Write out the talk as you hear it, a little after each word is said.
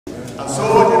And so,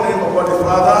 in the name of God the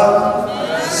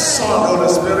Father, Son, and Holy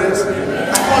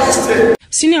Spirit, I call this day.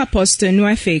 Senior Apostle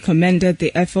Unuefe commended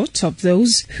the effort of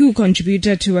those who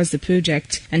contributed towards the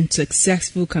project and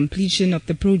successful completion of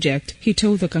the project. He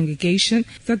told the congregation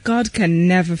that God can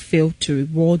never fail to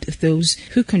reward those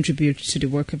who contribute to the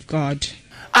work of God.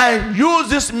 I use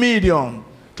this medium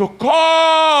to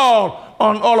call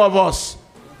on all of us.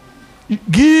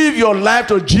 Give your life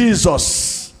to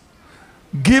Jesus.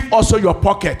 Give also your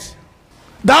pocket.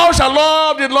 Thou shalt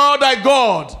love the Lord thy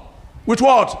God with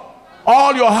what?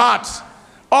 All your heart,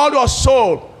 all your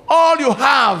soul, all you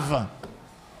have,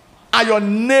 and your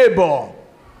neighbor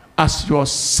as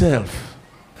yourself.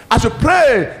 As you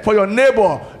pray for your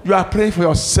neighbor, you are praying for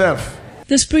yourself.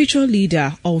 The spiritual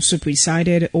leader also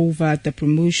presided over the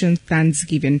promotion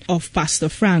Thanksgiving of Pastor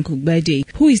Frank Ugbede,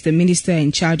 who is the minister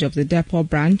in charge of the Depot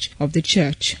branch of the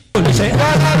church.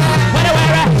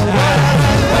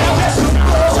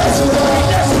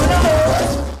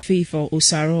 Favour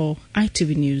Osaro,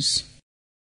 ITV News.